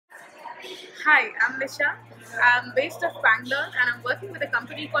Hi, I'm Nisha. I'm based of Bangalore and I'm working with a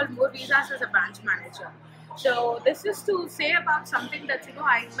company called More Visas as a branch manager. So this is to say about something that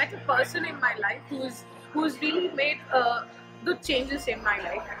I met a person in my life who's really made good changes in my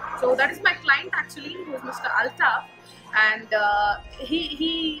life. So that is my client actually, who's Mr. Altaf, and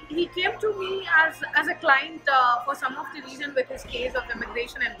he came to me as a client for some of the reason with his case of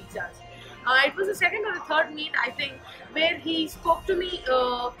immigration and visas. It was the second or the third meet, I think, where he spoke to me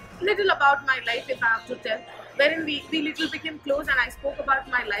little about my life, if I have to tell, wherein we little became close and I spoke about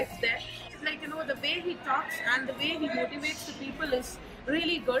my life there. Like, the way he talks and the way he motivates the people is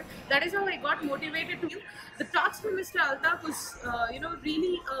really good. That is how I got motivated to him. The talks from Mr. Altaf was,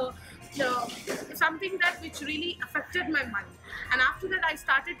 really something that which really affected my mind. And after that, I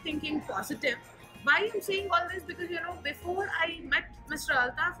started thinking positive. Why I'm saying all this, because before I met Mr.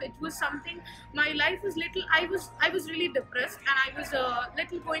 Altaf, it was something, my life was little, I was really depressed and I was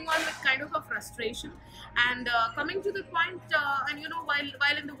little going on with kind of a frustration, and coming to the point, and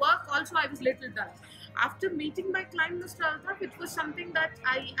while in the work also I was little dull. After meeting my client Mr. Altaf, it was something that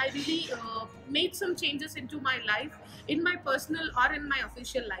I really made some changes into my life, in my personal or in my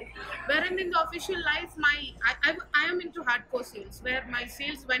official life. Wherein in the official life, I am into hardcore sales, where my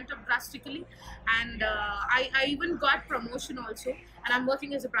sales went up drastically, and I even got promotion also, and I'm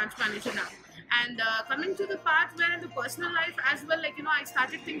working as a branch manager now. And coming to the part where in the personal life as well, I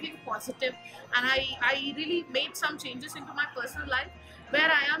started thinking positive, and I really made some changes into my personal life, where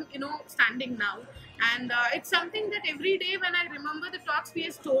I am standing now. And it's something that every day when I remember the talks he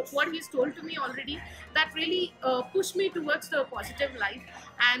has told, what he's told to me already, that really pushed me towards the positive life.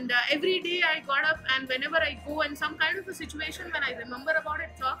 And every day I got up, and whenever I go in some kind of a situation, when I remember about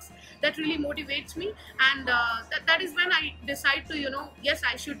it talks, that really motivates me. And that is when I decide to yes,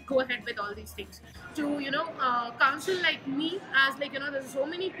 I should go ahead with all these things, to counsel like me, as there's so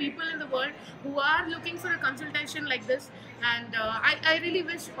many people in the world who are looking for a consultation like this. And I really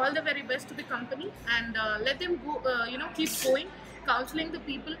wish all the very best to the company, and let them go, keep going, counseling the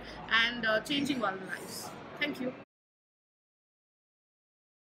people, and changing all the lives. Thank you.